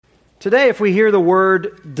Today, if we hear the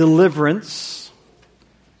word deliverance,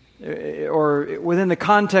 or within the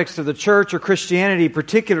context of the church or Christianity,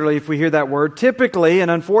 particularly if we hear that word, typically and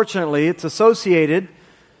unfortunately it's associated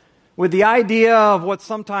with the idea of what's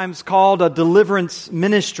sometimes called a deliverance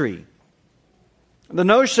ministry. The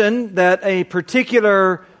notion that a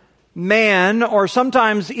particular man, or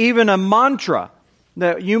sometimes even a mantra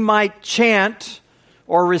that you might chant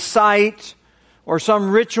or recite, or some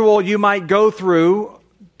ritual you might go through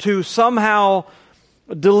to somehow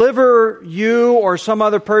deliver you or some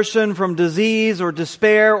other person from disease or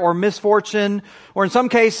despair or misfortune, or in some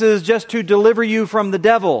cases just to deliver you from the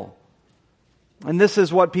devil. And this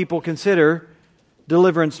is what people consider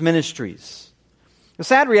deliverance ministries. The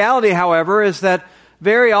sad reality, however, is that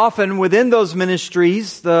very often within those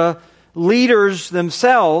ministries, the leaders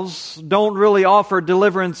themselves don't really offer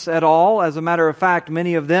deliverance at all. As a matter of fact,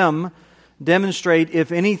 many of them demonstrate,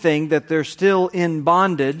 if anything, that they're still in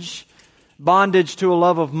bondage. Bondage to a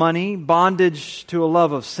love of money, bondage to a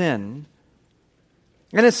love of sin.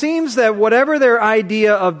 And it seems that whatever their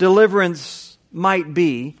idea of deliverance might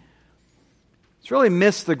be, it's really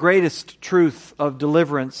missed the greatest truth of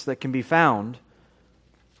deliverance that can be found.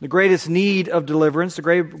 The greatest need of deliverance, the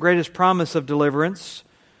greatest promise of deliverance,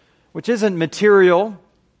 which isn't material,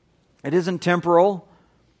 it isn't temporal,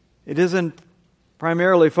 it isn't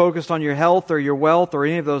primarily focused on your health or your wealth or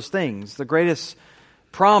any of those things. The greatest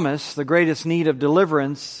promise, the greatest need of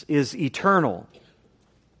deliverance is eternal.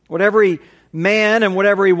 What every man and what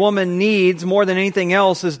every woman needs more than anything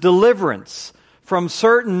else is deliverance from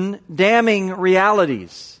certain damning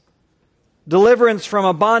realities. Deliverance from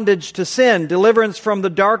a bondage to sin, deliverance from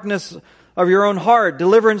the darkness of your own heart,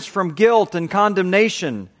 deliverance from guilt and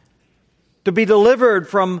condemnation, to be delivered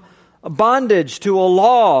from a bondage to a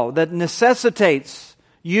law that necessitates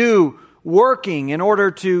you working in order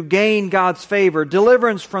to gain God's favor,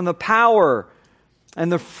 deliverance from the power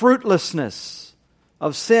and the fruitlessness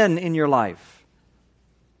of sin in your life.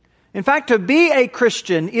 In fact, to be a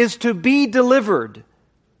Christian is to be delivered,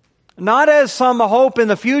 not as some hope in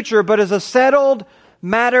the future, but as a settled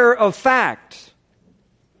matter of fact.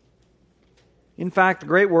 In fact, the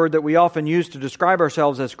great word that we often use to describe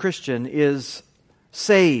ourselves as Christian is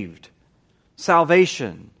saved,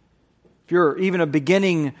 salvation. If you're even a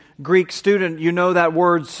beginning Greek student, you know that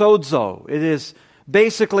word sozo. It is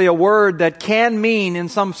basically a word that can mean in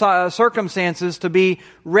some circumstances to be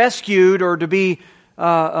rescued or to be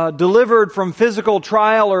delivered from physical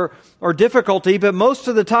trial or difficulty, but most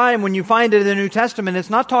of the time when you find it in the New Testament, it's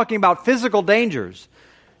not talking about physical dangers.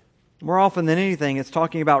 More often than anything, it's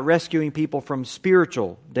talking about rescuing people from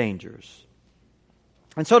spiritual dangers.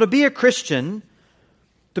 And so to be a Christian,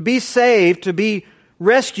 to be saved, to be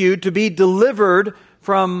rescued, to be delivered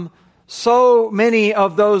from so many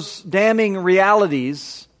of those damning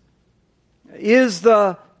realities is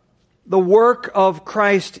the work of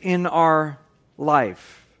Christ in our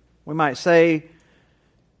life. We might say,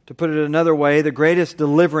 to put it another way, the greatest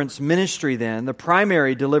deliverance ministry then, the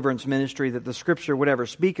primary deliverance ministry that the Scripture would ever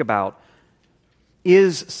speak about,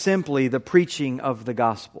 is simply the preaching of the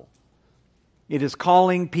gospel. It is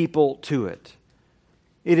calling people to it.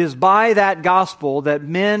 It is by that gospel that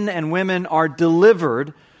men and women are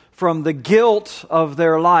delivered from the guilt of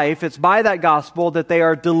their life. It's by that gospel that they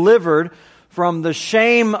are delivered from the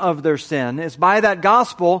shame of their sin. It's by that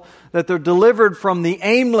gospel that they're delivered from the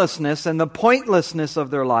aimlessness and the pointlessness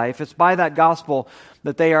of their life. It's by that gospel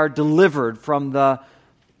that they are delivered from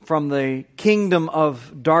the kingdom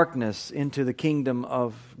of darkness into the kingdom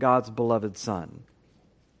of God's beloved Son.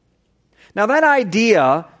 Now that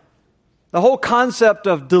idea, the whole concept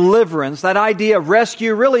of deliverance, that idea of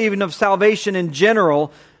rescue, really even of salvation in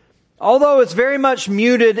general, although it's very much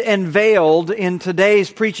muted and veiled in today's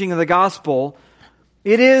preaching of the gospel,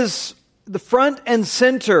 it is the front and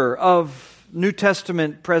center of New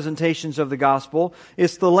Testament presentations of the gospel.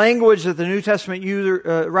 It's the language that the New Testament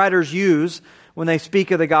writers use when they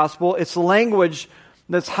speak of the gospel. It's the language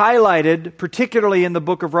that's highlighted, particularly in the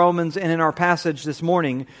book of Romans and in our passage this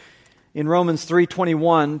morning, in Romans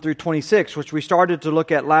 3:21 through 26, which we started to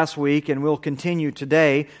look at last week and we'll continue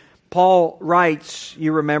today. Paul writes,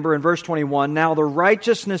 you remember, in verse 21, "Now the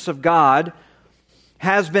righteousness of God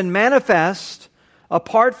has been manifest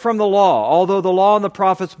apart from the law, although the law and the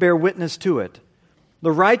prophets bear witness to it.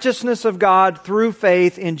 The righteousness of God through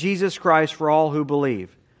faith in Jesus Christ for all who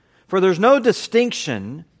believe. For there's no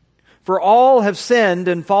distinction, for all have sinned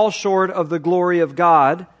and fall short of the glory of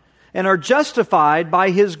God, and are justified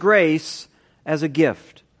by His grace as a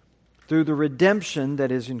gift, through the redemption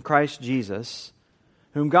that is in Christ Jesus,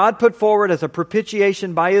 whom God put forward as a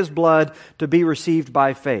propitiation by His blood to be received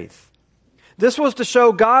by faith. This was to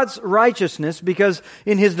show God's righteousness because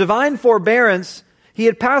in His divine forbearance, He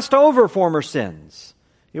had passed over former sins.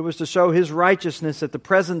 It was to show His righteousness at the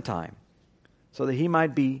present time so that He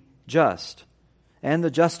might be just and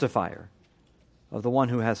the justifier of the one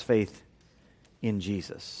who has faith in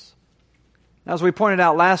Jesus. As we pointed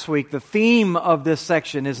out last week, the theme of this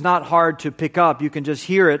section is not hard to pick up. You can just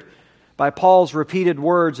hear it by Paul's repeated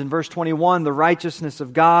words in verse 21, the righteousness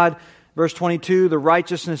of God. Verse 22, the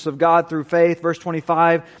righteousness of God through faith. Verse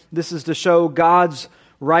 25, this is to show God's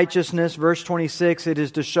righteousness. Verse 26, it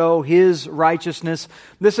is to show His righteousness.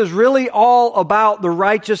 This is really all about the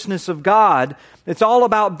righteousness of God. It's all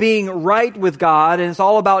about being right with God, and it's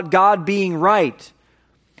all about God being right.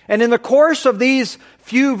 And in the course of these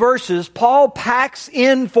few verses, Paul packs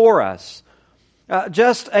in for us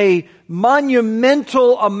just a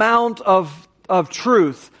monumental amount of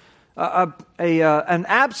truth, an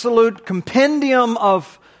absolute compendium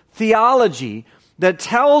of theology that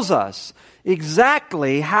tells us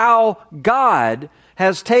exactly how God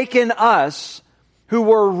has taken us who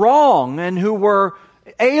were wrong and who were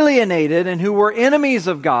alienated and who were enemies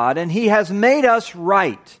of God, and He has made us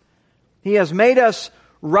right. He has made us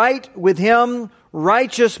right with Him,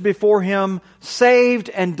 righteous before Him, saved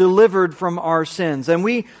and delivered from our sins. And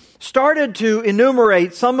we started to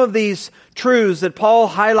enumerate some of these truths that Paul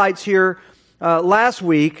highlights here last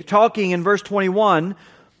week, talking in verse 21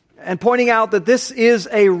 and pointing out that this is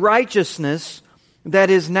a righteousness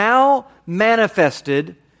that is now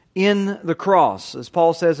manifested in the cross. As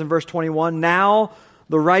Paul says in verse 21, now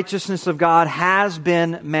the righteousness of God has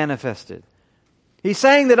been manifested. He's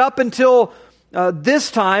saying that up until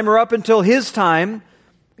this time, or up until His time,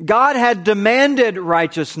 God had demanded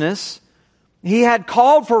righteousness. He had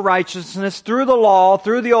called for righteousness through the law,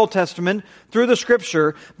 through the Old Testament, through the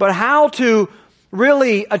Scripture, but how to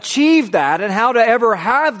really achieve that and how to ever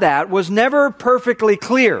have that was never perfectly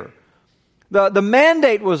clear. The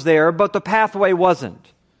mandate was there, but the pathway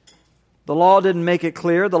wasn't. The law didn't make it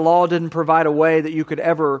clear. The law didn't provide a way that you could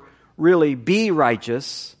ever really be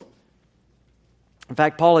righteous. In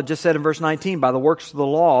fact, Paul had just said in verse 19, by the works of the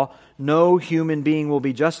law, no human being will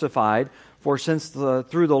be justified, for since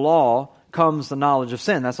through the law comes the knowledge of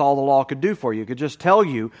sin. That's all the law could do for you. It could just tell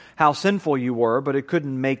you how sinful you were, but it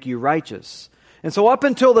couldn't make you righteous. And so up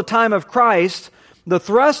until the time of Christ, the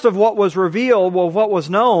thrust of what was revealed, of what was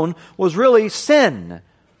known, was really sin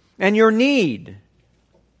and your need.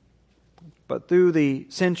 But through the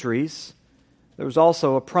centuries, there was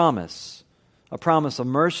also a promise of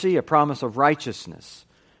mercy, a promise of righteousness,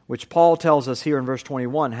 which Paul tells us here in verse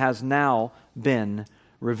 21 has now been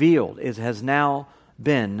revealed. It has now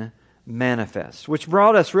been manifest. Which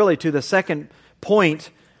brought us really to the second point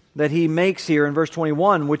that he makes here in verse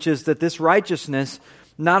 21, which is that this righteousness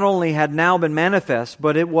not only had now been manifest,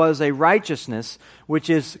 but it was a righteousness which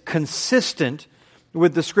is consistent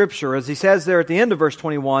with the Scripture. As he says there at the end of verse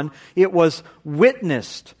 21, it was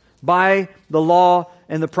witnessed by the law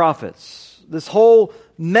and the prophets. This whole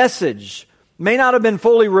message may not have been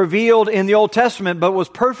fully revealed in the Old Testament, but was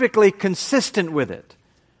perfectly consistent with it.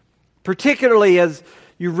 Particularly as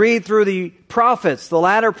you read through the prophets, the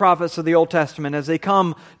latter prophets of the Old Testament, as they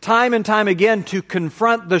come time and time again to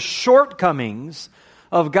confront the shortcomings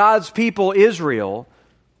of God's people Israel,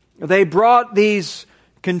 they brought these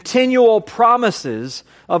continual promises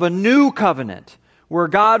of a new covenant where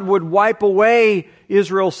God would wipe away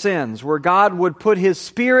Israel's sins, where God would put His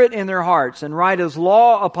Spirit in their hearts and write His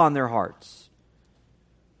law upon their hearts.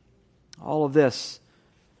 All of this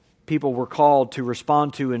people were called to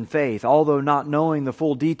respond to in faith, although not knowing the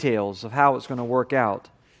full details of how it's going to work out.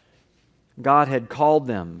 God had called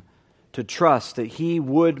them to trust that He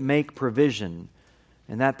would make provision,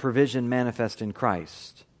 and that provision manifest in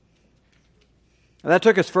Christ. That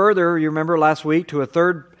took us further, you remember last week, to a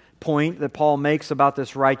third point that Paul makes about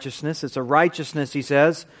this righteousness. It's a righteousness, he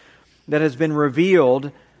says, that has been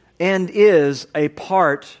revealed and is a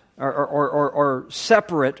part or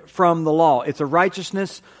separate from the law. It's a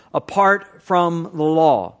righteousness apart from the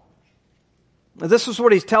law. This is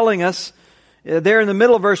what he's telling us there in the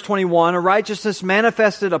middle of verse 21, a righteousness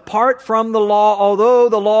manifested apart from the law, although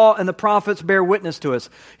the law and the prophets bear witness to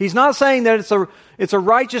us. He's not saying that it's a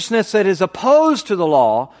righteousness that is opposed to the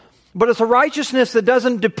law, but it's a righteousness that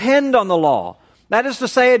doesn't depend on the law. That is to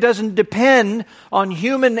say, it doesn't depend on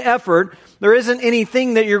human effort. There isn't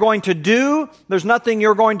anything that you're going to do. There's nothing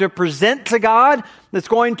you're going to present to God that's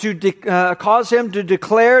going to cause Him to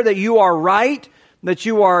declare that you are right, that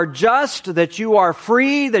you are just, that you are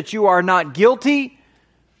free, that you are not guilty.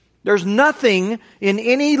 There's nothing in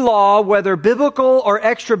any law, whether biblical or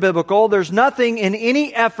extra-biblical, there's nothing in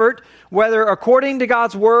any effort whether according to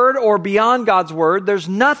God's Word or beyond God's Word, there's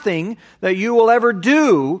nothing that you will ever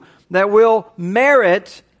do that will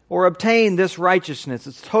merit or obtain this righteousness.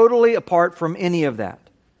 It's totally apart from any of that.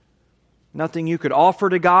 Nothing you could offer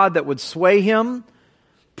to God that would sway Him,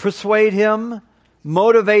 persuade Him,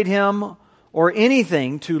 motivate Him, or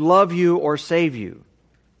anything to love you or save you.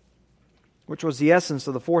 Which was the essence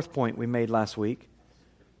of the fourth point we made last week,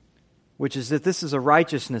 which is that this is a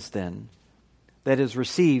righteousness then that is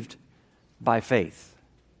received by faith.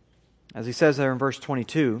 As he says there in verse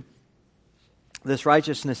 22, this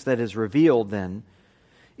righteousness that is revealed then,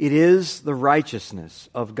 it is the righteousness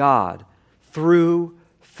of God through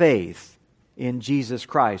faith in Jesus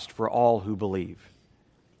Christ for all who believe.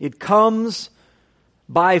 It comes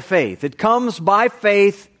by faith. It comes by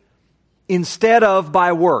faith instead of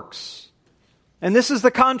by works. And this is the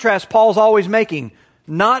contrast Paul's always making.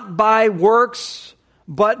 Not by works,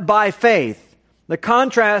 but by faith. The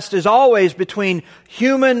contrast is always between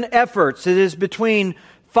human efforts. It is between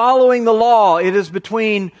following the law. It is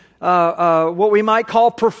between what we might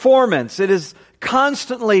call performance. It is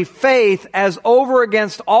constantly faith as over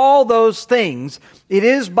against all those things. It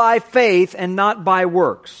is by faith and not by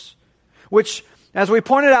works. Which, as we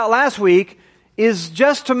pointed out last week, is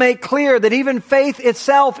just to make clear that even faith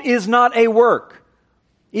itself is not a work.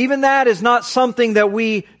 Even that is not something that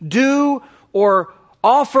we do or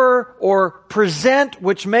offer or present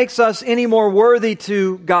which makes us any more worthy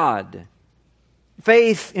to God.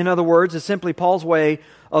 Faith, in other words, is simply Paul's way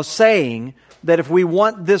of saying that if we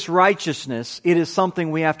want this righteousness, it is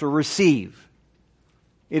something we have to receive.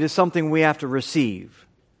 It is something we have to receive.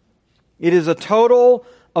 It is a total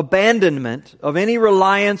abandonment of any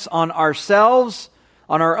reliance on ourselves,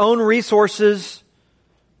 on our own resources,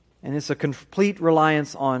 and it's a complete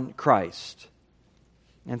reliance on Christ.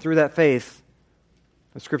 And through that faith,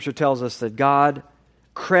 the Scripture tells us that God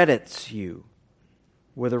credits you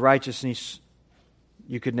with a righteousness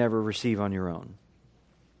you could never receive on your own.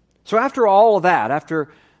 So after all of that, after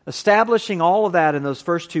establishing all of that in those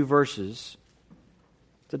first two verses,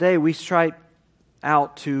 today we strike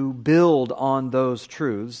out to build on those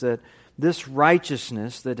truths, that this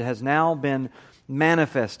righteousness that has now been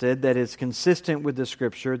manifested, that is consistent with the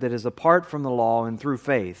Scripture, that is apart from the law and through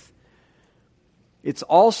faith, it's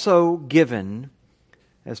also given,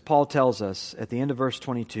 as Paul tells us at the end of verse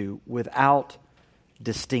 22, without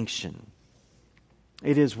distinction.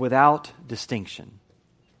 It is without distinction.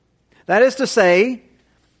 That is to say,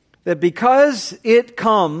 that because it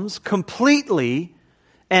comes completely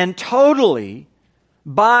and totally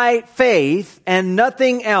by faith and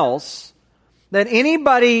nothing else, that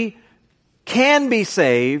anybody can be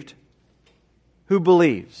saved who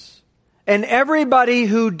believes. And everybody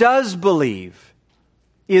who does believe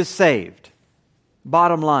is saved.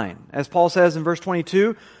 Bottom line. As Paul says in verse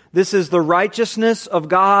 22, this is the righteousness of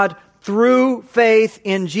God through faith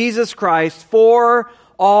in Jesus Christ for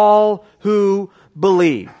all who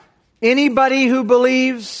believe. Anybody who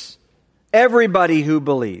believes, everybody who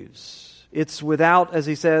believes. It's without, as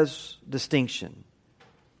he says, distinction.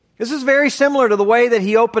 This is very similar to the way that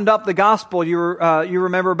he opened up the gospel. You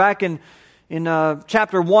remember back in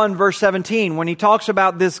chapter 1, verse 17, when he talks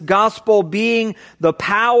about this gospel being the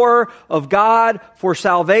power of God for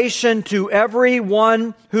salvation to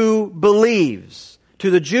everyone who believes.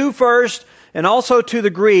 To the Jew first, and also to the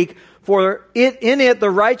Greek. For in it the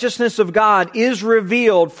righteousness of God is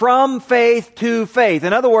revealed from faith to faith.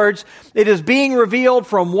 In other words, it is being revealed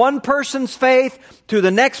from one person's faith to the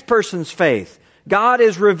next person's faith. God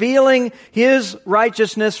is revealing His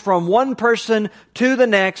righteousness from one person to the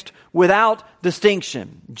next without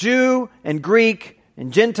distinction. Jew and Greek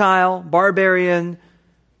and Gentile, barbarian,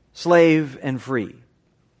 slave and free.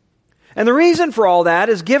 And the reason for all that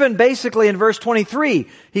is given basically in verse 23.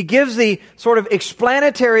 He gives the sort of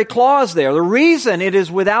explanatory clause there. The reason it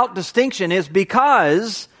is without distinction is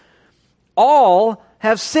because all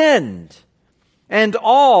have sinned and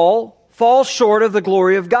all fall short of the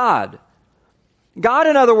glory of God. God,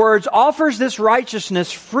 in other words, offers this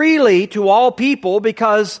righteousness freely to all people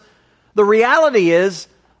because the reality is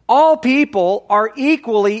all people are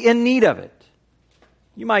equally in need of it.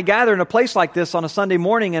 You might gather in a place like this on a Sunday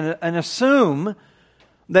morning and assume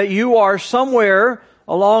that you are somewhere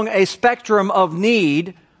along a spectrum of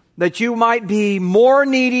need, that you might be more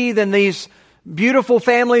needy than these beautiful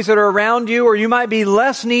families that are around you, or you might be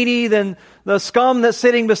less needy than the scum that's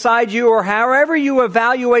sitting beside you, or however you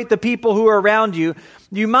evaluate the people who are around you.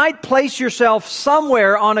 You might place yourself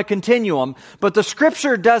somewhere on a continuum, but the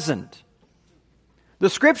Scripture doesn't. The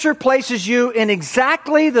Scripture places you in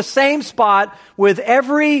exactly the same spot with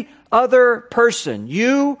every other person,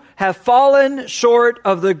 you have fallen short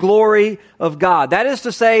of the glory of God. That is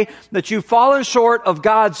to say that you've fallen short of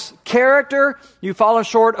God's character, you've fallen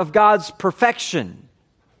short of God's perfection.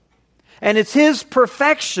 And it's His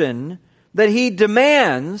perfection that He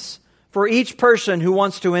demands for each person who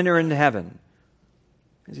wants to enter into heaven.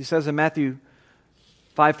 As He says in Matthew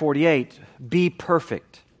 5:48, be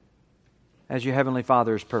perfect as your heavenly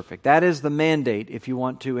Father is perfect. That is the mandate if you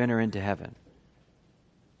want to enter into heaven.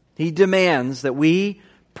 He demands that we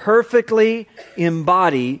perfectly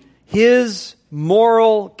embody His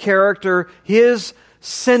moral character, His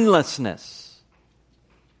sinlessness.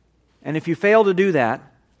 And if you fail to do that,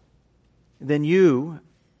 then you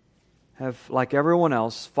have, like everyone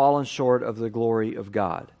else, fallen short of the glory of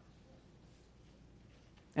God.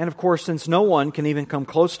 And of course, since no one can even come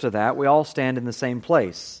close to that, we all stand in the same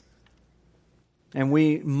place. And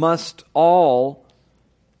we must all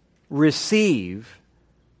receive,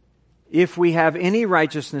 if we have any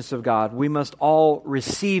righteousness of God, we must all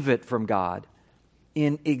receive it from God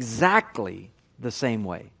in exactly the same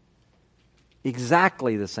way.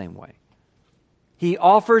 Exactly the same way. He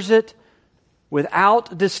offers it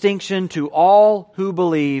without distinction to all who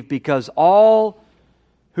believe, because all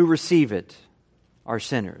who receive it are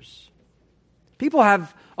sinners. People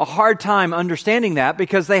have a hard time understanding that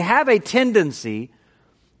because they have a tendency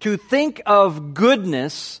to think of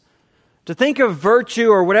goodness, to think of virtue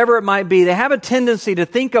or whatever it might be. They have a tendency to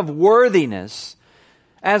think of worthiness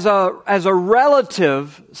as a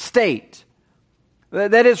relative state,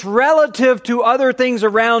 that it's relative to other things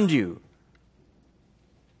around you.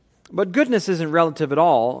 But goodness isn't relative at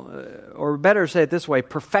all, or better say it this way,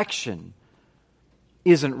 perfection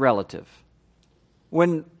isn't relative.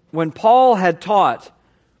 When Paul had taught,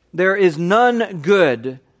 there is none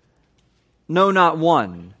good, no, not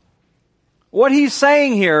one. What he's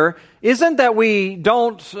saying here isn't that we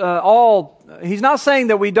don't he's not saying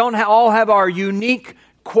that we don't all have our unique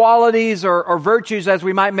qualities or virtues as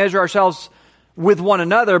we might measure ourselves with one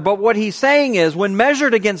another, but what he's saying is when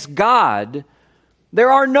measured against God,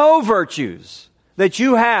 there are no virtues that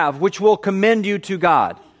you have which will commend you to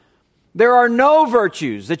God. There are no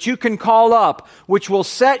virtues that you can call up which will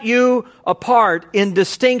set you apart in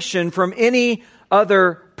distinction from any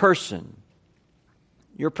other person.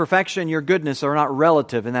 Your perfection, your goodness are not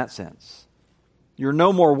relative in that sense. You're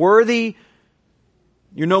no more worthy,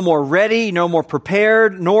 you're no more ready, no more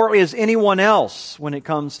prepared, nor is anyone else when it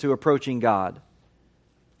comes to approaching God.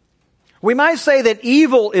 We might say that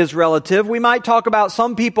evil is relative. We might talk about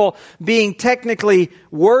some people being technically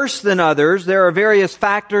worse than others. There are various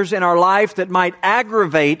factors in our life that might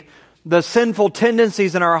aggravate the sinful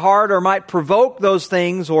tendencies in our heart or might provoke those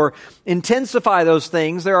things or intensify those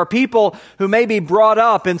things. There are people who may be brought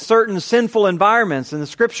up in certain sinful environments, and the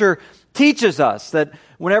Scripture teaches us that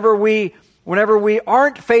whenever we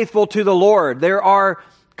aren't faithful to the Lord, there are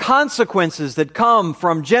consequences that come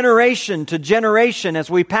from generation to generation as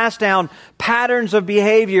we pass down patterns of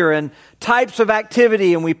behavior and types of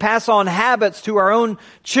activity, and we pass on habits to our own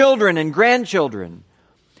children and grandchildren.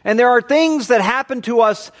 And there are things that happen to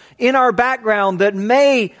us in our background that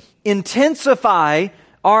may intensify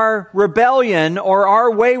our rebellion or our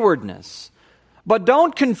waywardness. But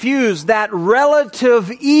don't confuse that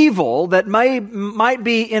relative evil that might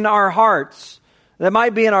be in our hearts, that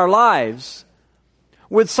might be in our lives,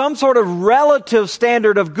 with some sort of relative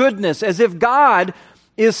standard of goodness, as if God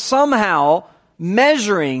is somehow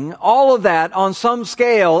measuring all of that on some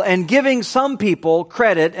scale and giving some people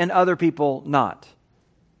credit and other people not.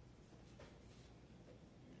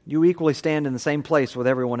 You equally stand in the same place with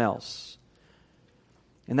everyone else.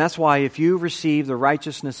 And that's why if you receive the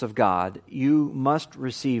righteousness of God, you must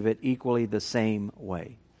receive it equally the same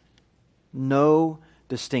way. No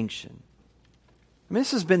distinction. I mean,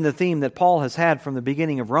 this has been the theme that Paul has had from the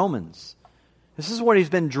beginning of Romans. This is what he's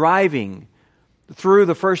been driving through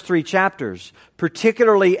the first 3 chapters,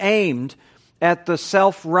 particularly aimed at the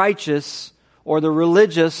self-righteous or the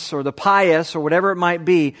religious or the pious or whatever it might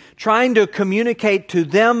be, trying to communicate to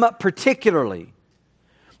them particularly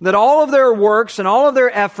that all of their works and all of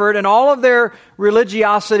their effort and all of their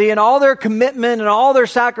religiosity and all their commitment and all their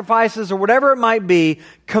sacrifices or whatever it might be,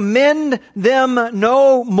 commend them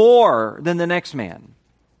no more than the next man.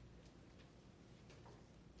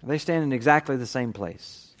 They stand in exactly the same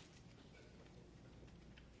place.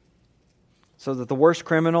 So that the worst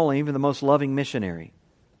criminal and even the most loving missionary,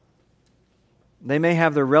 they may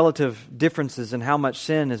have their relative differences in how much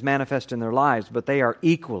sin is manifest in their lives, but they are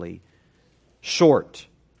equally short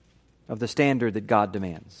of the standard that God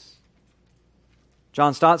demands.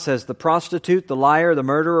 John Stott says, the prostitute, the liar, the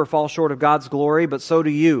murderer fall short of God's glory, but so do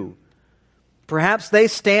you. Perhaps they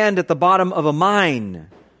stand at the bottom of a mine,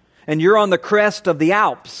 and you're on the crest of the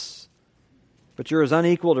Alps, but you're as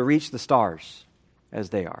unequal to reach the stars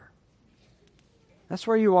as they are. That's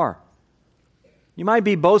where you are. You might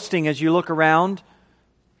be boasting as you look around,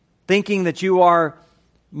 thinking that you are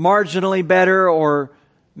marginally better or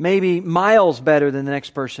maybe miles better than the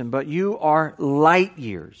next person, but you are light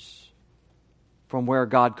years from where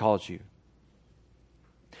God calls you.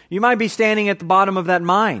 You might be standing at the bottom of that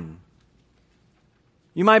mine.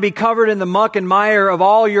 You might be covered in the muck and mire of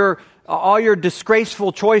all your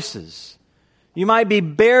disgraceful choices. You might be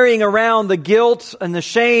bearing around the guilt and the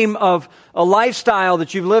shame of a lifestyle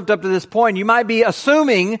that you've lived up to this point. You might be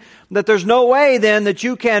assuming that there's no way then that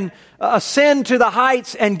you can ascend to the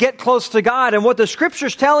heights and get close to God. And what the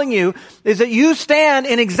Scripture's telling you is that you stand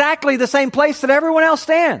in exactly the same place that everyone else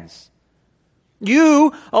stands.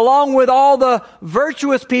 You, along with all the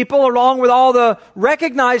virtuous people, along with all the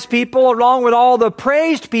recognized people, along with all the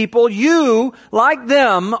praised people, you, like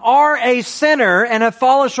them, are a sinner and have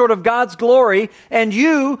fallen short of God's glory. And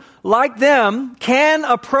you, like them, can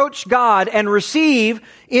approach God and receive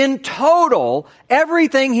in total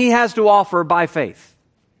everything He has to offer by faith.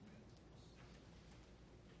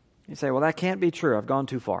 You say, well, that can't be true. I've gone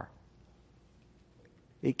too far.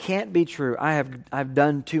 It can't be true. I've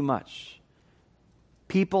done too much.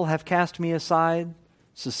 People have cast me aside.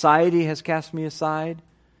 Society has cast me aside.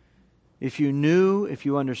 If you knew, if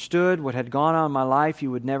you understood what had gone on in my life,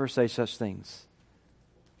 you would never say such things.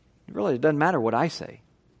 Really, it doesn't matter what I say.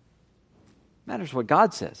 It matters what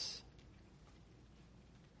God says.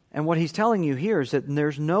 And what He's telling you here is that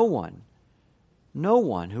there's no one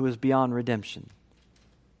who is beyond redemption.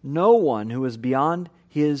 No one who is beyond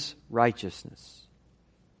His righteousness.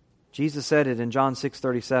 Jesus said it in John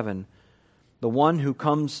 6:37. The one who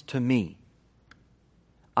comes to me,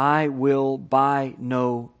 I will by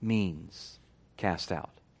no means cast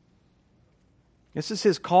out. This is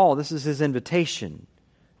His call. This is His invitation.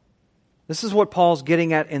 This is what Paul's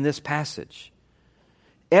getting at in this passage.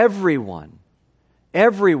 Everyone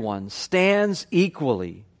stands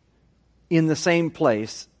equally in the same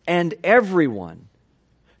place, and everyone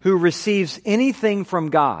who receives anything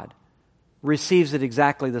from God receives it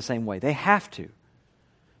exactly the same way. They have to.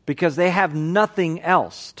 Because they have nothing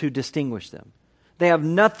else to distinguish them. They have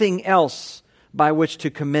nothing else by which to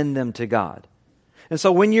commend them to God. And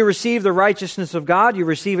so when you receive the righteousness of God, you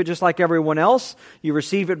receive it just like everyone else. You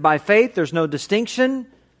receive it by faith. There's no distinction.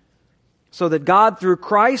 So that God, through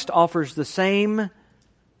Christ, offers the same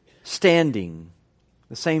standing,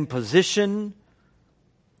 the same position,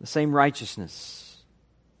 the same righteousness,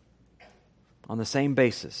 on the same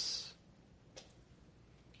basis,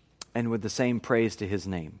 and with the same praise to His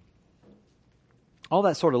name. All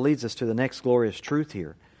that sort of leads us to the next glorious truth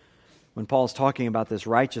here. When Paul's talking about this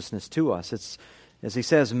righteousness to us, it's, as he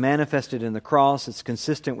says, manifested in the cross. It's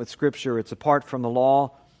consistent with Scripture. It's apart from the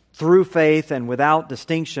law, through faith and without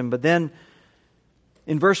distinction. But then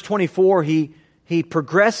in verse 24, he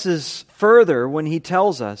progresses further when he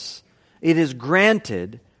tells us it is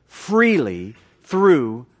granted freely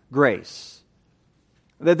through grace.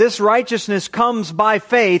 That this righteousness comes by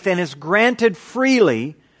faith and is granted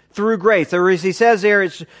freely through grace. Or as he says there,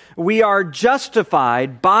 we are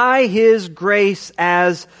justified by His grace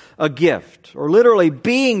as a gift. Or literally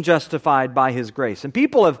being justified by His grace. And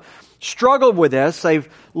people have struggled with this. They've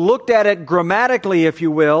looked at it grammatically, if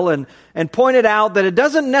you will, and pointed out that it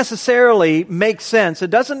doesn't necessarily make sense.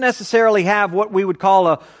 It doesn't necessarily have what we would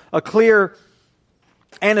call a clear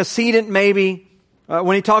antecedent maybe.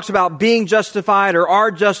 When he talks about being justified or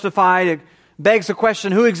are justified, it begs the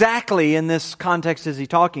question, who exactly in this context is he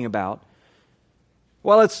talking about?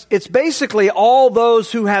 Well, it's basically all those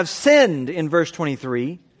who have sinned in verse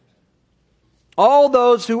 23. All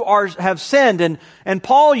those who have sinned. And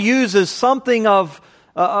Paul uses something of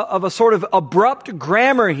a sort of abrupt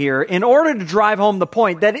grammar here in order to drive home the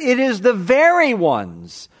point that it is the very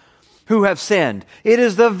ones who have sinned. It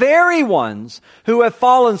is the very ones who have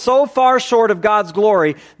fallen so far short of God's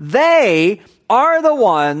glory. They are the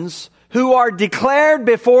ones who are declared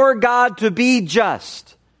before God to be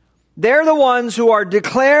just. They're the ones who are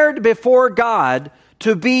declared before God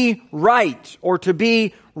to be right or to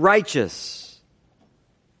be righteous.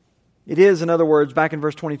 It is, in other words, back in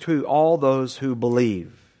verse 22, all those who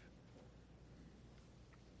believe.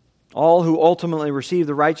 All who ultimately receive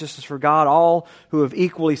the righteousness for God, all who have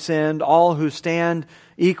equally sinned, all who stand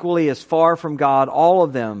equally as far from God, all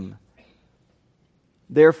of them,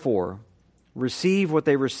 therefore, receive what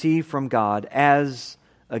they receive from God as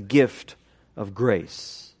a gift of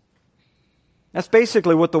grace. That's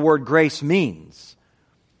basically what the word grace means.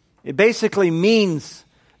 It basically means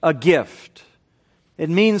a gift. It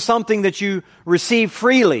means something that you receive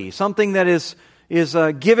freely, something that is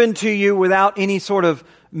given to you without any sort of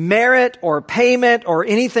merit or payment or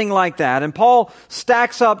anything like that. And Paul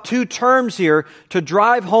stacks up two terms here to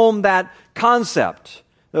drive home that concept.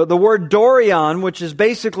 The word dorion, which is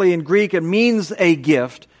basically in Greek, it means a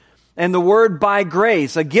gift. And the word by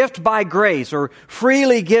grace, a gift by grace or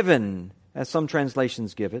freely given, as some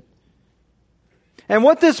translations give it. And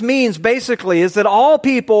what this means basically is that all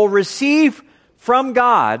people receive from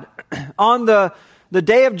God on the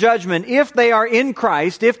day of judgment, if they are in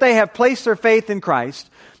Christ, if they have placed their faith in Christ,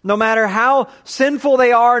 no matter how sinful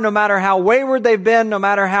they are, no matter how wayward they've been, no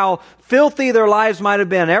matter how filthy their lives might have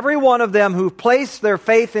been, every one of them who've placed their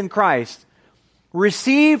faith in Christ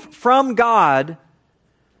receive from God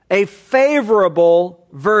a favorable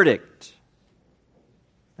verdict.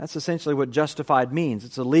 That's essentially what justified means.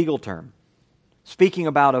 It's a legal term, speaking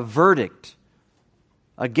about a verdict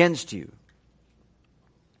against you.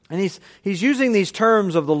 And he's using these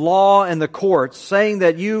terms of the law and the courts, saying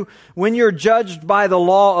that when you're judged by the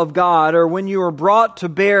law of God, or when you are brought to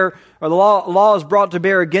bear, or the law is brought to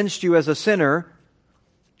bear against you as a sinner,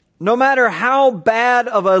 no matter how bad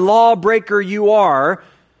of a lawbreaker you are,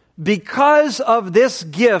 because of this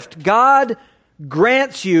gift, God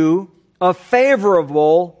grants you a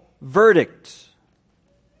favorable verdict.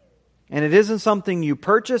 And it isn't something you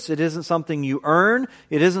purchase, it isn't something you earn,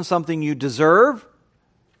 it isn't something you deserve.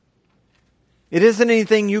 It isn't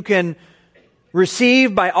anything you can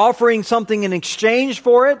receive by offering something in exchange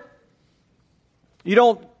for it. You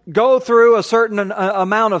don't go through a certain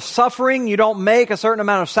amount of suffering. You don't make a certain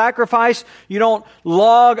amount of sacrifice. You don't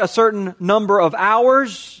log a certain number of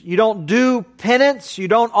hours. You don't do penance. You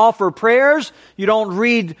don't offer prayers. You don't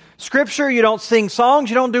read Scripture. You don't sing songs.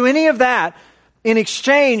 You don't do any of that in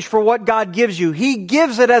exchange for what God gives you. He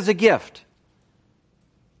gives it as a gift.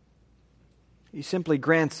 He simply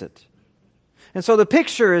grants it. And so the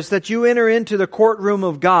picture is that you enter into the courtroom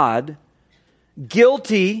of God,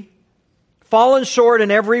 guilty, fallen short in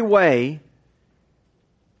every way,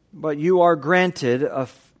 but you are granted a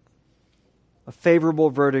favorable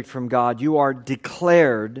verdict from God. You are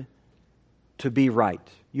declared to be right.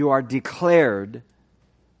 You are declared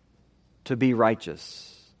to be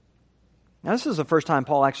righteous. Now, this is the first time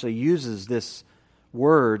Paul actually uses this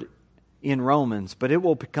word in Romans, but it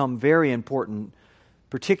will become very important,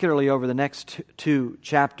 particularly over the next two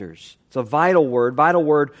chapters. It's a vital word not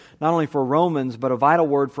only for Romans, but a vital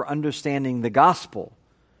word for understanding the gospel.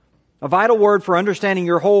 A vital word for understanding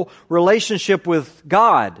your whole relationship with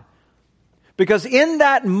God. Because in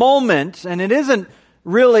that moment, and it isn't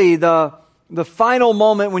really the final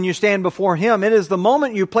moment when you stand before Him, it is the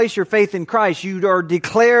moment you place your faith in Christ. You are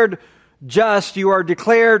declared just, you are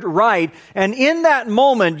declared right, and in that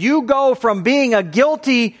moment you go from being a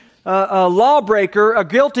guilty a lawbreaker, a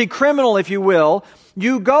guilty criminal, if you will.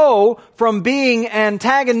 You go from being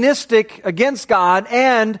antagonistic against God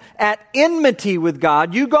and at enmity with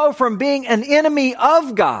God. You go from being an enemy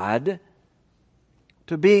of God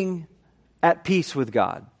to being at peace with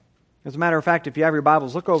God. As a matter of fact, if you have your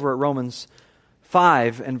Bibles, look over at Romans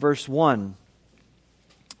 5 and verse 1.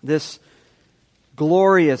 This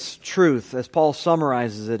glorious truth, as Paul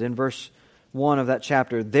summarizes it in verse 1 of that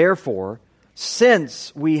chapter. Therefore,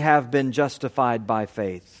 since we have been justified by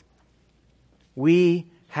faith, we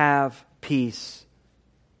have peace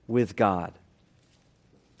with God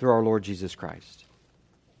through our Lord Jesus Christ.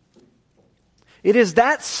 It is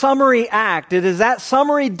that summary act, it is that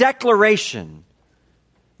summary declaration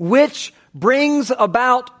which brings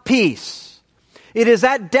about peace. It is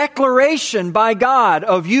that declaration by God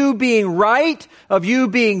of you being right, of you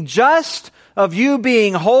being just, of you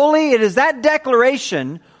being holy. It is that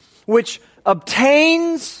declaration which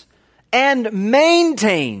obtains and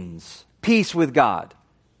maintains peace with God.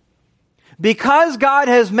 Because God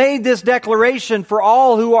has made this declaration for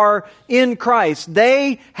all who are in Christ,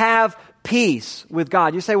 they have peace with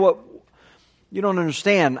God. You say, well, you don't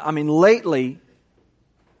understand. I mean, lately,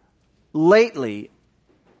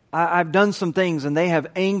 I've done some things and they have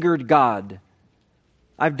angered God.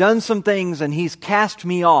 I've done some things and He's cast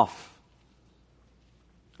me off.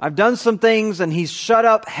 I've done some things and He's shut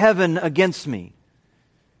up heaven against me.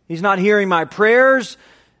 He's not hearing my prayers.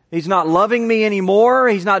 He's not loving me anymore.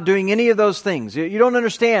 He's not doing any of those things. You don't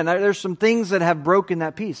understand. There's some things that have broken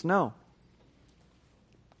that peace. No.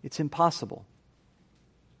 It's impossible.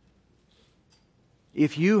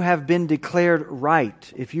 If you have been declared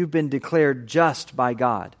right, if you've been declared just by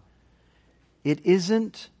God, it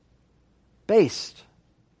isn't based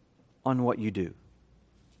on what you do.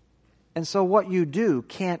 And so what you do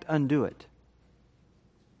can't undo it.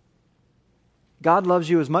 God loves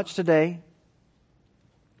you as much today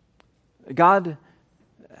God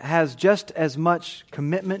has just as much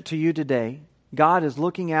commitment to you today. God is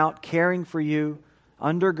looking out, caring for you,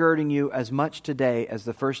 undergirding you as much today as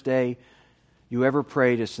the first day you ever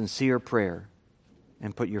prayed a sincere prayer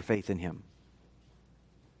and put your faith in Him.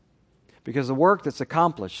 Because the work that's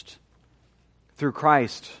accomplished through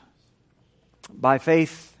Christ by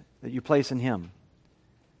faith that you place in Him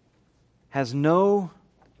has no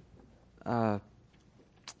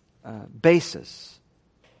basis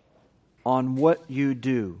on what you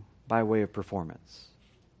do by way of performance.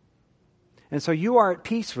 And so you are at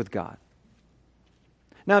peace with God.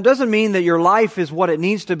 Now, it doesn't mean that your life is what it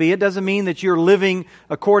needs to be. It doesn't mean that you're living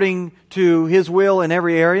according to His will in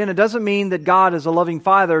every area. And it doesn't mean that God, as a loving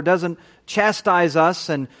Father, doesn't chastise us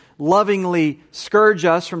and lovingly scourge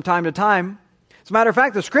us from time to time. As a matter of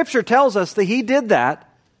fact, the Scripture tells us that He did that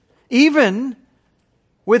even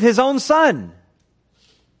with His own Son.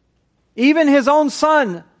 Even His own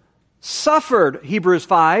Son suffered, Hebrews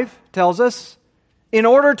 5 tells us, in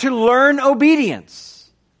order to learn obedience.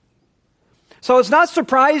 So it's not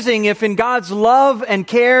surprising if in God's love and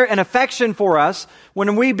care and affection for us,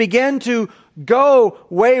 when we begin to go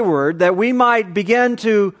wayward, that we might begin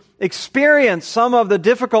to experience some of the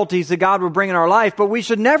difficulties that God will bring in our life, but we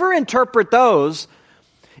should never interpret those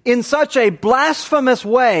in such a blasphemous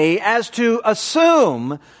way as to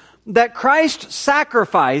assume that Christ's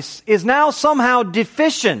sacrifice is now somehow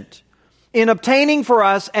deficient in obtaining for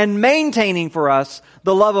us and maintaining for us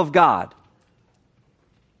the love of God.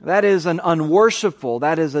 That is an unworshipful,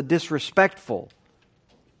 that is a disrespectful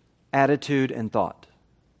attitude and thought.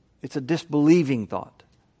 It's a disbelieving thought.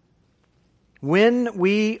 When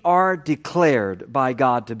we are declared by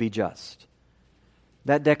God to be just,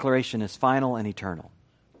 that declaration is final and eternal.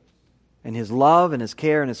 And His love and His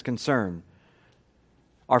care and His concern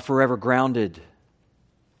are forever grounded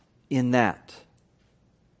in that.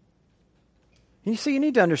 You see, you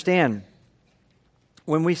need to understand,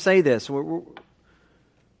 when we say this,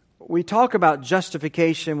 we talk about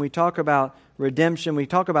justification, we talk about redemption, we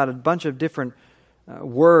talk about a bunch of different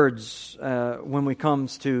words when it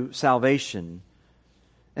comes to salvation.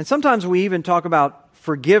 And sometimes we even talk about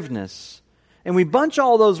forgiveness, and we bunch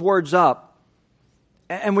all those words up,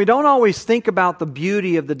 and we don't always think about the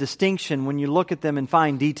beauty of the distinction when you look at them in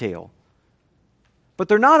fine detail. But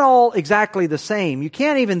they're not all exactly the same. You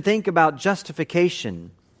can't even think about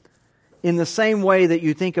justification in the same way that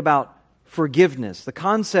you think about forgiveness. The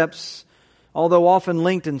concepts, although often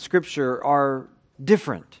linked in Scripture, are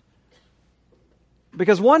different.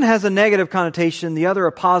 Because one has a negative connotation, the other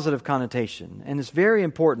a positive connotation. And it's very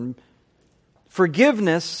important.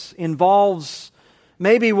 Forgiveness involves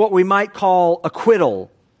maybe what we might call acquittal.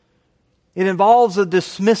 It involves a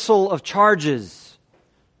dismissal of charges.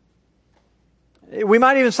 We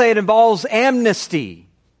might even say it involves amnesty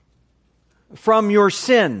from your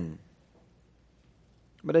sin.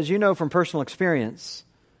 But as you know from personal experience,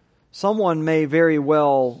 someone may very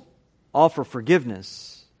well offer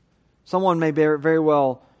forgiveness. Someone may very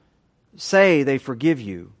well say they forgive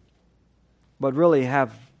you, but really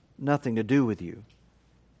have nothing to do with you.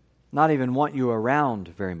 Not even want you around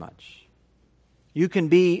very much. You can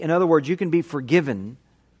be, in other words, you can be forgiven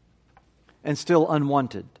and still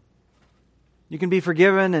unwanted. You can be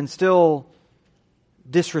forgiven and still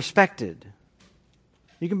disrespected.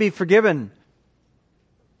 You can be forgiven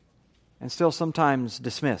and still sometimes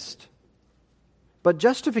dismissed. But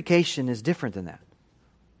justification is different than that.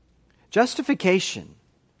 Justification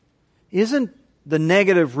isn't the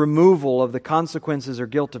negative removal of the consequences or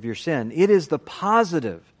guilt of your sin. It is the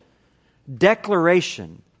positive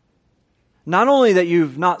declaration, not only that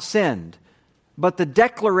you've not sinned, but the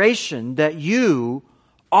declaration that you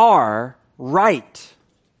are right,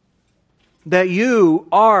 that you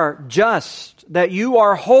are just, that you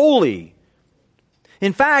are holy.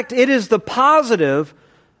 In fact, it is the positive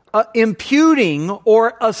imputing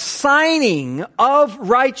or assigning of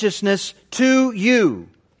righteousness to you.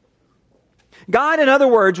 God, in other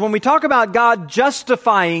words, when we talk about God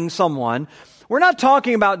justifying someone, we're not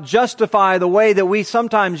talking about justify the way that we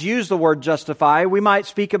sometimes use the word justify. We might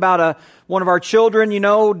speak about one of our children,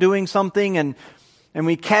 doing something and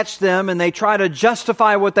we catch them and they try to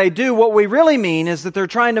justify what they do. What we really mean is that they're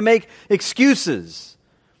trying to make excuses.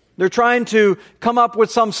 They're trying to come up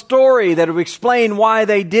with some story that will explain why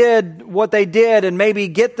they did what they did and maybe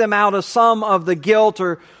get them out of some of the guilt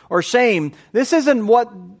or shame. This isn't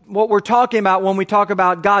what we're talking about when we talk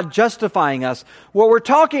about God justifying us. What we're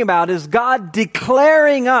talking about is God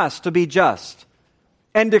declaring us to be just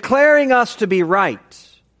and declaring us to be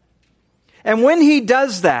right. And when He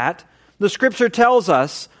does that, the Scripture tells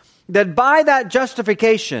us that by that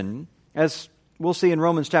justification, as we'll see in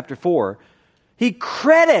Romans chapter 4, he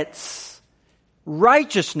credits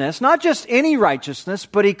righteousness, not just any righteousness,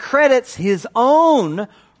 but he credits his own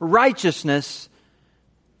righteousness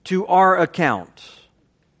to our account.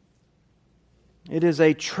 It is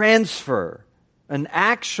a transfer, an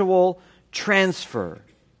actual transfer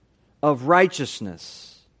of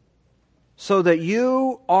righteousness, so that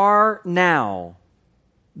you are now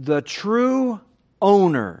the true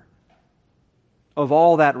owner of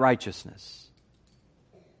all that righteousness.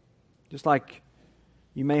 Just like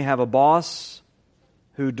you may have a boss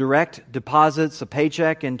who direct deposits a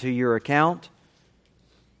paycheck into your account,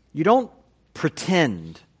 you don't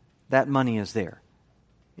pretend that money is there.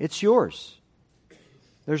 It's yours.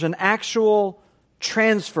 There's an actual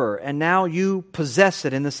transfer, and now you possess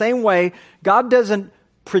it. In the same way, God doesn't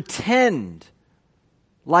pretend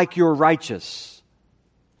like you're righteous.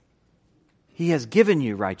 He has given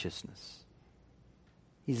you righteousness.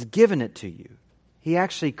 He's given it to you. He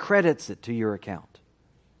actually credits it to your account.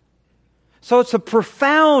 So it's a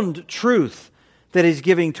profound truth that He's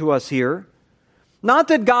giving to us here. Not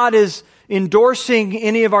that God is endorsing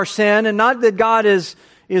any of our sin, and not that God is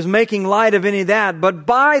making light of any of that, but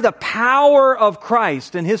by the power of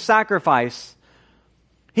Christ and His sacrifice,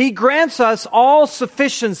 He grants us all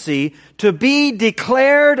sufficiency to be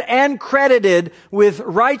declared and credited with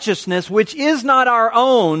righteousness, which is not our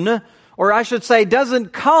own, or I should say,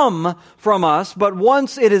 doesn't come from us, but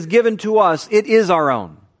once it is given to us, it is our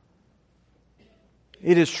own.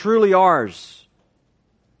 It is truly ours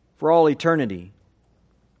for all eternity,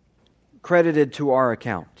 credited to our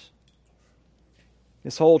account.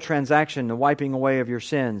 This whole transaction, the wiping away of your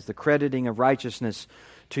sins, the crediting of righteousness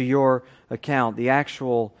to your account, the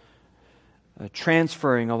actual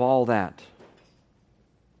transferring of all that,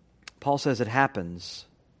 Paul says it happens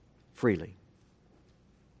freely.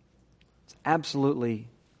 It's absolutely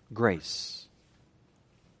grace.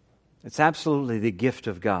 It's absolutely the gift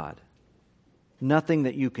of God. Nothing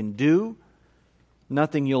that you can do,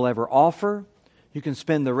 nothing you'll ever offer. You can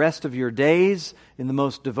spend the rest of your days in the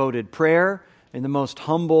most devoted prayer, in the most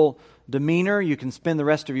humble demeanor. You can spend the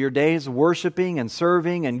rest of your days worshiping and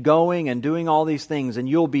serving and going and doing all these things, and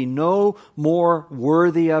you'll be no more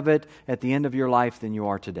worthy of it at the end of your life than you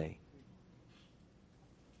are today.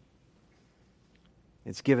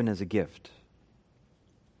 It's given as a gift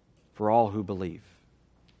for all who believe.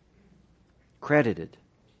 Credited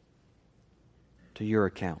to your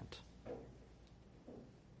account.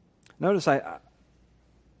 Notice I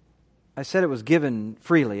said it was given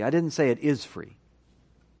freely. I didn't say it is free.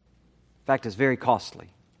 In fact, it's very costly,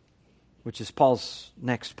 which is Paul's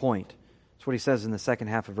next point. That's what he says in the second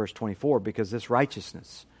half of verse 24, because this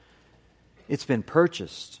righteousness, it's been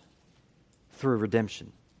purchased through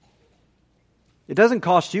redemption. It doesn't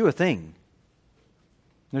cost you a thing.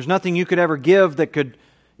 There's nothing you could ever give that could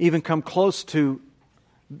even come close to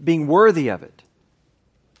being worthy of it.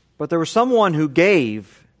 But there was someone who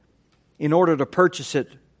gave in order to purchase it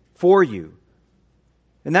for you.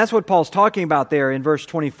 And that's what Paul's talking about there in verse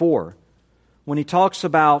 24, when he talks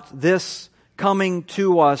about this coming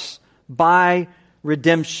to us by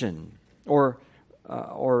redemption. Or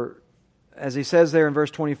as he says there in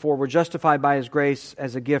verse 24, we're justified by His grace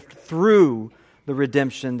as a gift through the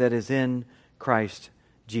redemption that is in Christ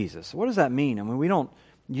Jesus. What does that mean? I mean, we don't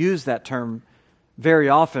use that term very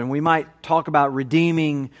often. We might talk about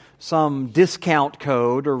redeeming some discount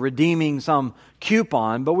code or redeeming some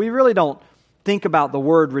coupon, but we really don't think about the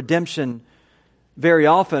word redemption very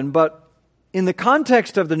often. But in the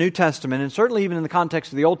context of the New Testament, and certainly even in the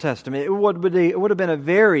context of the Old Testament, it would have been a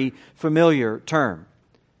very familiar term.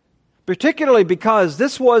 Particularly because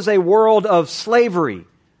this was a world of slavery.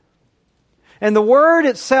 And the word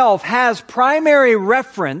itself has primary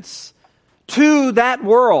reference to that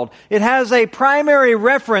world. It has a primary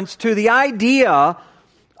reference to the idea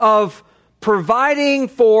of providing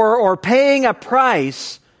for or paying a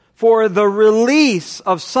price for the release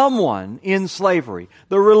of someone in slavery,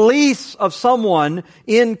 the release of someone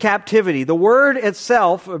in captivity. The word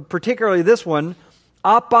itself, particularly this one,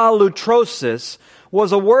 apalutrosis,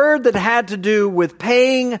 was a word that had to do with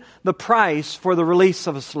paying the price for the release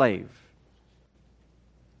of a slave.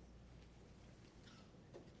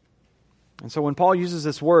 And so when Paul uses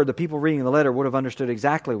this word, the people reading the letter would have understood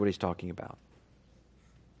exactly what he's talking about.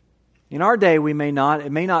 In our day, it may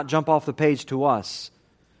not jump off the page to us,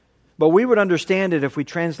 but we would understand it if we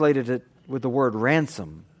translated it with the word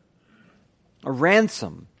ransom. A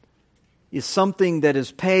ransom is something that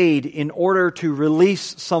is paid in order to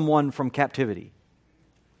release someone from captivity.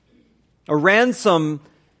 A ransom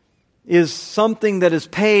is something that is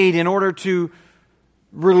paid in order to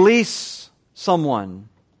release someone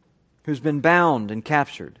who's been bound and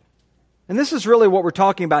captured. And this is really what we're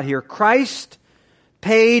talking about here. Christ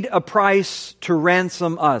paid a price to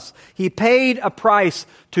ransom us. He paid a price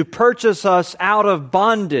to purchase us out of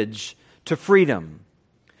bondage to freedom.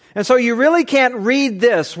 And so you really can't read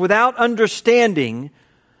this without understanding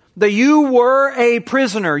that you were a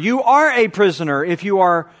prisoner. You are a prisoner if you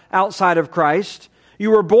are outside of Christ.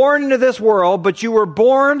 You were born into this world, but you were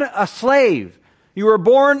born a slave. You were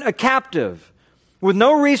born a captive, with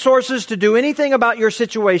no resources to do anything about your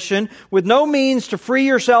situation, with no means to free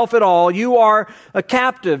yourself at all. You are a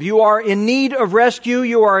captive. You are in need of rescue.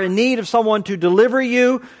 You are in need of someone to deliver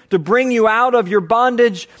you, to bring you out of your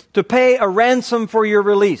bondage, to pay a ransom for your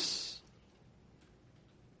release.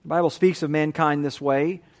 The Bible speaks of mankind this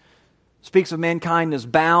way. Speaks of mankind as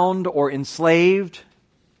bound or enslaved.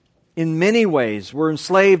 In many ways, we're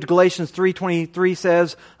enslaved, Galatians 3:23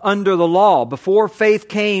 says, under the law. Before faith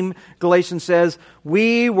came, Galatians says,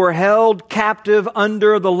 we were held captive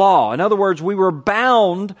under the law. In other words, we were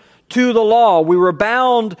bound to the law. We were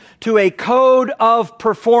bound to a code of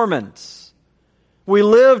performance. We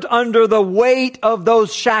lived under the weight of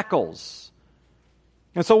those shackles.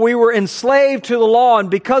 And so we were enslaved to the law, and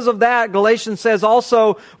because of that, Galatians says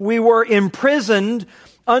also, we were imprisoned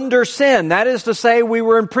under sin. That is to say, we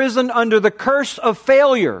were imprisoned under the curse of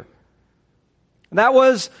failure. That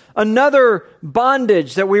was another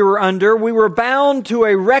bondage that we were under. We were bound to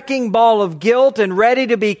a wrecking ball of guilt and ready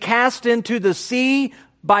to be cast into the sea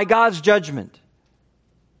by God's judgment.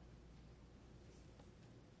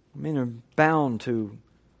 Men are bound to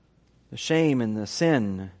the shame and the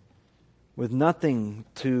sin with nothing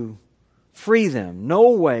to free them,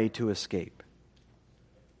 no way to escape.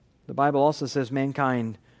 The Bible also says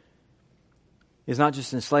mankind is not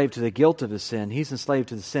just enslaved to the guilt of his sin, he's enslaved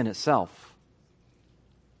to the sin itself.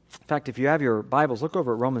 In fact, if you have your Bibles, look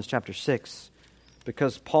over at Romans chapter 6,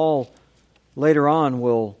 because Paul later on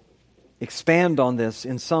will expand on this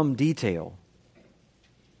in some detail.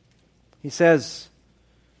 He says,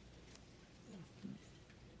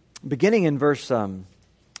 beginning in verse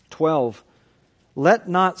 12, let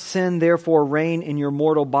not sin therefore reign in your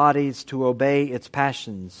mortal bodies to obey its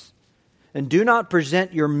passions. And do not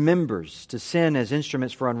present your members to sin as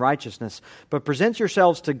instruments for unrighteousness, but present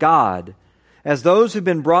yourselves to God as those who've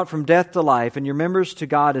been brought from death to life, and your members to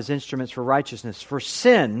God as instruments for righteousness. For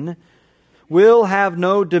sin will have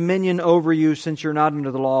no dominion over you, since you're not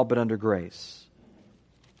under the law but under grace.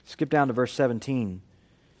 Skip down to verse 17.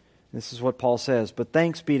 This is what Paul says, but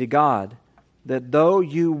thanks be to God, that though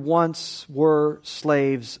you once were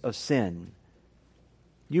slaves of sin,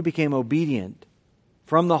 you became obedient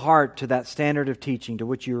from the heart to that standard of teaching to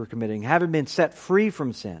which you were committing. Having been set free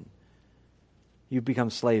from sin, you've become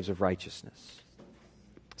slaves of righteousness.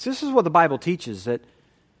 So this is what the Bible teaches, that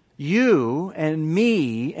you and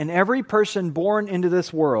me and every person born into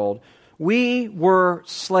this world, we were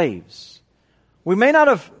slaves. We may not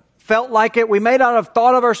have felt like it. We may not have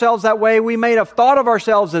thought of ourselves that way. We may have thought of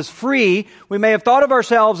ourselves as free. We may have thought of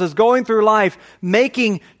ourselves as going through life,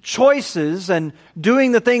 making choices and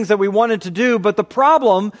doing the things that we wanted to do. But the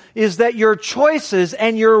problem is that your choices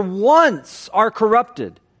and your wants are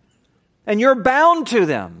corrupted. And you're bound to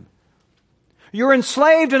them. You're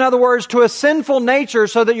enslaved, in other words, to a sinful nature,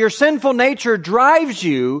 so that your sinful nature drives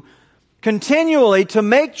you continually to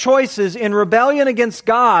make choices in rebellion against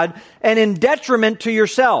God and in detriment to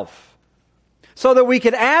yourself. So that we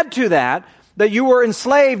could add to that you were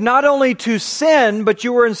enslaved not only to sin, but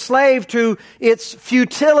you were enslaved to its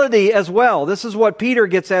futility as well. This is what Peter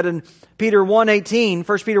gets at in Peter 1:18,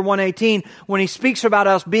 1 Peter 1:18, when he speaks about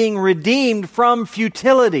us being redeemed from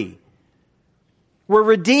futility. We're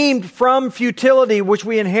redeemed from futility, which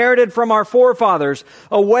we inherited from our forefathers,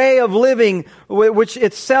 a way of living which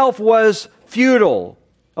itself was futile,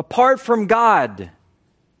 apart from God,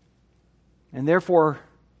 and therefore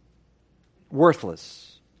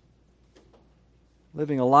worthless.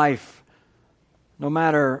 Living a life, no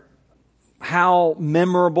matter how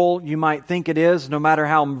memorable you might think it is, no matter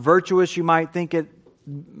how virtuous you might think it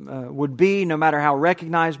would be, no matter how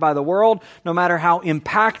recognized by the world, no matter how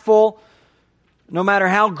impactful, no matter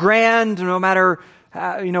how grand, no matter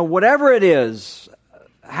whatever it is,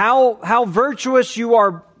 how virtuous you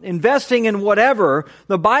are investing in whatever,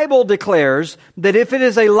 the Bible declares that if it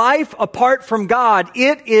is a life apart from God,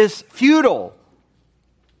 it is futile.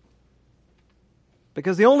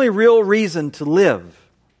 Because the only real reason to live,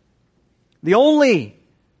 is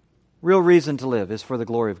for the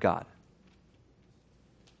glory of God.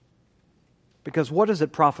 Because what does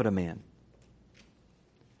it profit a man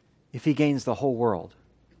if he gains the whole world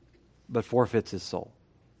but forfeits his soul?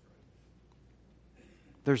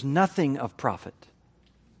 There's nothing of profit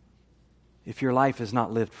if your life is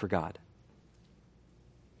not lived for God.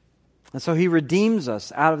 And so He redeems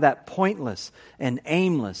us out of that pointless and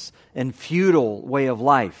aimless and futile way of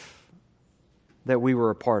life that we were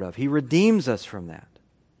a part of. He redeems us from that.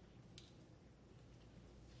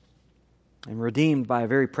 And redeemed by a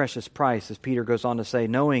very precious price, as Peter goes on to say,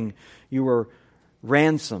 knowing you were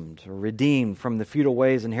ransomed or redeemed from the futile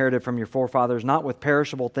ways inherited from your forefathers, not with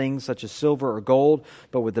perishable things such as silver or gold,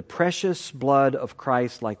 but with the precious blood of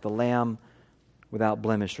Christ, like the Lamb without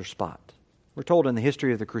blemish or spot. We're told in the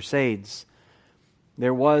history of the Crusades,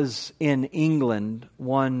 there was in England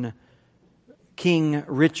one King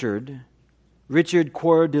Richard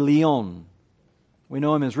Coeur de Lion. We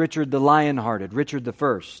know him as Richard the Lion-Hearted, Richard the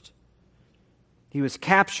First. He was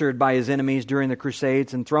captured by his enemies during the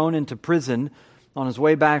Crusades and thrown into prison on his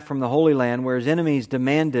way back from the Holy Land, where his enemies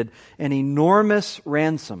demanded an enormous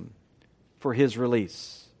ransom for his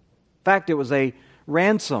release. In fact, it was a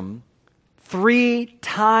ransom 3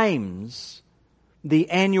 times the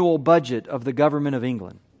annual budget of the government of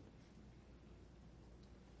England.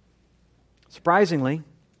 Surprisingly,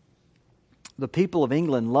 the people of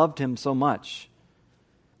England loved him so much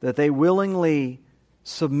that they willingly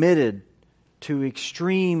submitted to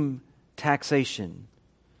extreme taxation,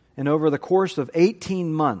 and over the course of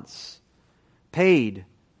 18 months paid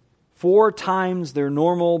 4 times their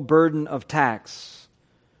normal burden of tax,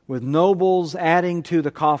 with nobles adding to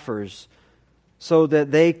the coffers so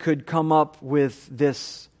that they could come up with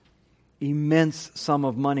this immense sum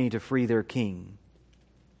of money to free their king.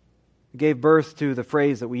 It gave birth to the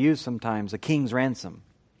phrase that we use sometimes, a king's ransom,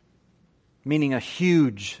 meaning a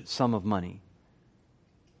huge sum of money.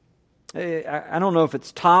 I don't know if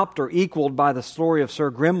it's topped or equaled by the story of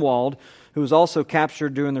Sir Grimwald, who was also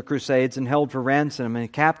captured during the Crusades and held for ransom.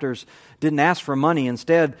 And captors didn't ask for money.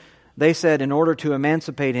 Instead, they said in order to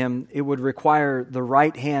emancipate him, it would require the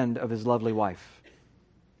right hand of his lovely wife,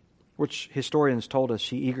 which historians told us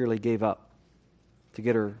she eagerly gave up to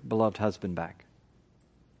get her beloved husband back.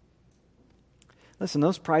 Listen,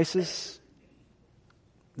 those prices,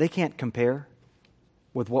 they can't compare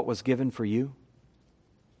with what was given for you.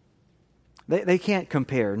 They can't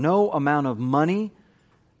compare. No amount of money.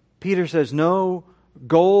 Peter says no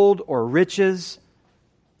gold or riches,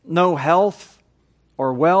 no health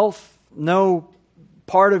or wealth, no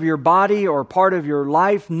part of your body or part of your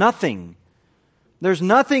life, nothing. There's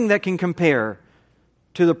nothing that can compare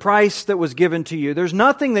to the price that was given to you. There's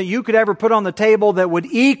nothing that you could ever put on the table that would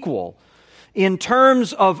equal in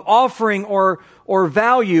terms of offering or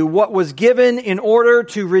value what was given in order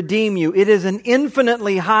to redeem you. It is an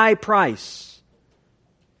infinitely high price.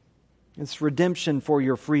 It's redemption for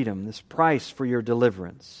your freedom, this price for your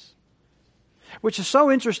deliverance. Which is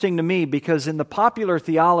so interesting to me because in the popular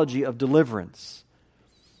theology of deliverance,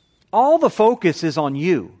 all the focus is on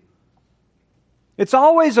you. It's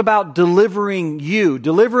always about delivering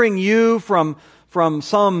you from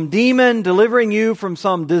some demon, delivering you from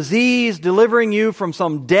some disease, delivering you from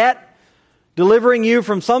some debt, delivering you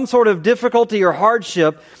from some sort of difficulty or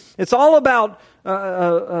hardship. It's all about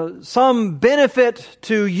some benefit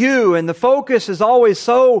to you, and the focus is always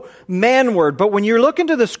so manward. But when you look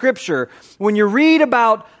into the Scripture, when you read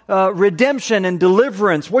about redemption and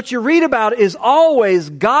deliverance, what you read about is always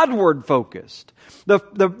Godward focused.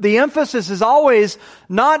 The emphasis is always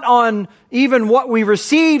not on even what we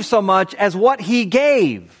receive so much as what He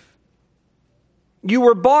gave. You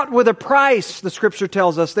were bought with a price, the Scripture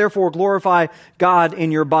tells us, therefore glorify God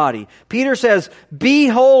in your body. Peter says, be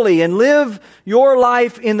holy and live your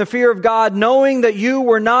life in the fear of God, knowing that you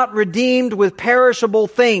were not redeemed with perishable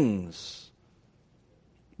things,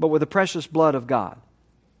 but with the precious blood of God.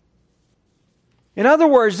 In other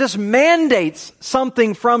words, this mandates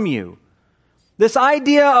something from you. This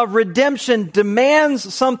idea of redemption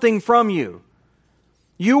demands something from you.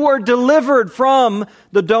 You were delivered from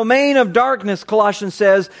the domain of darkness, Colossians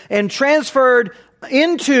says, and transferred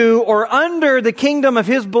into or under the kingdom of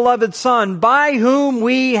His beloved Son, by whom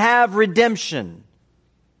we have redemption.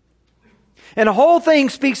 And the whole thing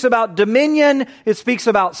speaks about dominion, it speaks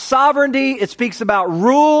about sovereignty, it speaks about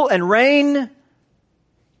rule and reign.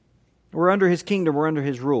 We're under His kingdom, we're under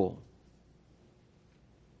His rule.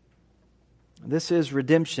 This is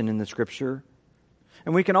redemption in the Scripture.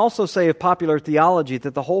 And we can also say of popular theology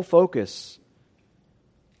that the whole focus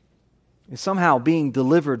is somehow being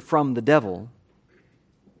delivered from the devil,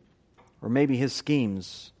 or maybe his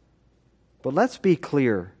schemes. But let's be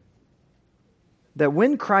clear that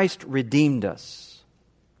when Christ redeemed us,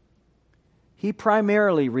 He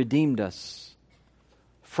primarily redeemed us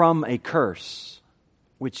from a curse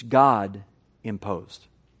which God imposed.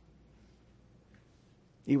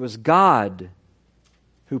 It was God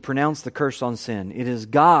who pronounced the curse on sin. It is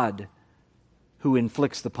God who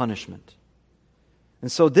inflicts the punishment. And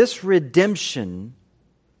so this redemption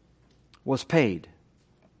was paid.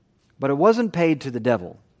 But it wasn't paid to the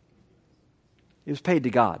devil. It was paid to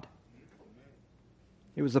God.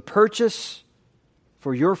 It was a purchase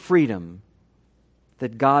for your freedom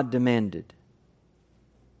that God demanded.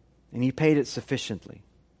 And He paid it sufficiently.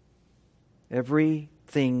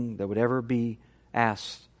 Everything that would ever be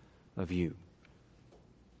asked of you.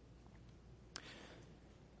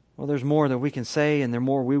 Well, there's more that we can say, and there's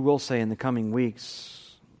more we will say in the coming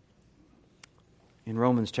weeks in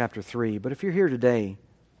Romans chapter 3. But if you're here today,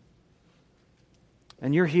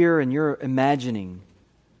 and you're here and you're imagining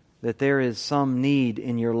that there is some need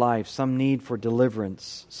in your life, some need for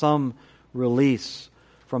deliverance, some release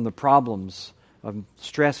from the problems of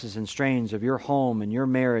stresses and strains of your home and your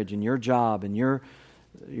marriage and your job and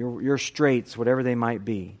your straits, whatever they might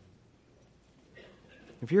be.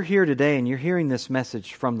 If you're here today and you're hearing this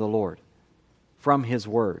message from the Lord, from His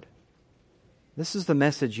Word, this is the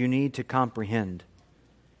message you need to comprehend.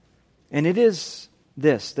 And it is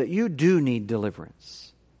this, that you do need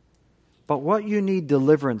deliverance. But what you need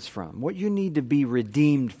deliverance from, what you need to be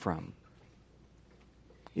redeemed from,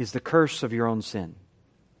 is the curse of your own sin,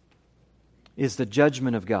 is the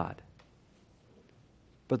judgment of God.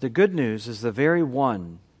 But the good news is the very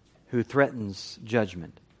one who threatens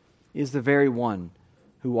judgment is the very one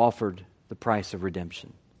who offered the price of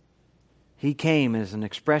redemption. He came as an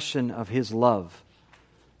expression of His love,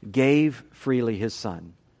 gave freely His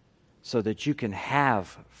Son, so that you can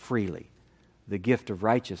have freely the gift of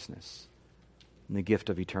righteousness and the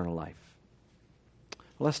gift of eternal life.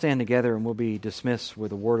 Well, let's stand together and we'll be dismissed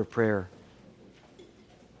with a word of prayer.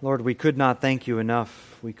 Lord, we could not thank You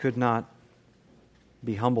enough. We could not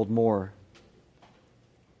be humbled more,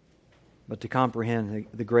 but to comprehend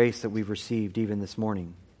the grace that we've received even this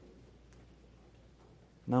morning.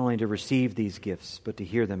 Not only to receive these gifts, but to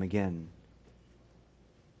hear them again.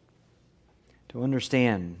 To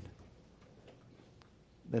understand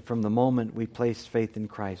that from the moment we placed faith in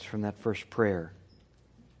Christ, from that first prayer,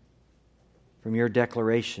 from Your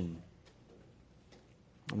declaration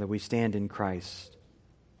that we stand in Christ,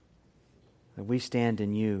 that we stand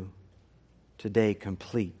in You today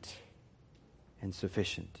complete and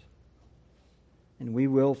sufficient. And we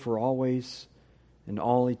will for always and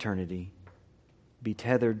all eternity be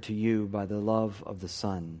tethered to You by the love of the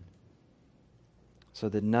Son, so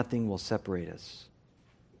that nothing will separate us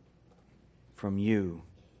from You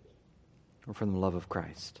or from the love of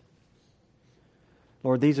Christ.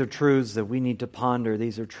 Lord, these are truths that we need to ponder.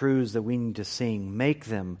 These are truths that we need to sing. Make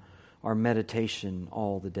them our meditation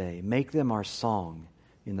all the day. Make them our song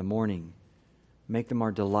in the morning. Make them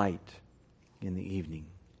our delight in the evening.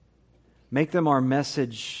 Make them our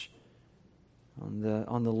message on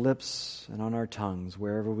the lips and on our tongues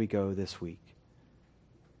wherever we go this week.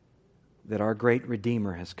 That our great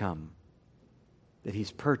Redeemer has come. That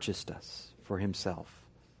He's purchased us for Himself.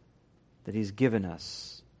 That He's given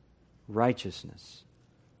us righteousness,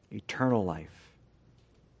 eternal life,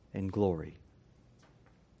 and glory.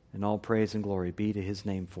 And all praise and glory be to His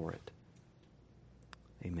name for it.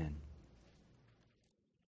 Amen.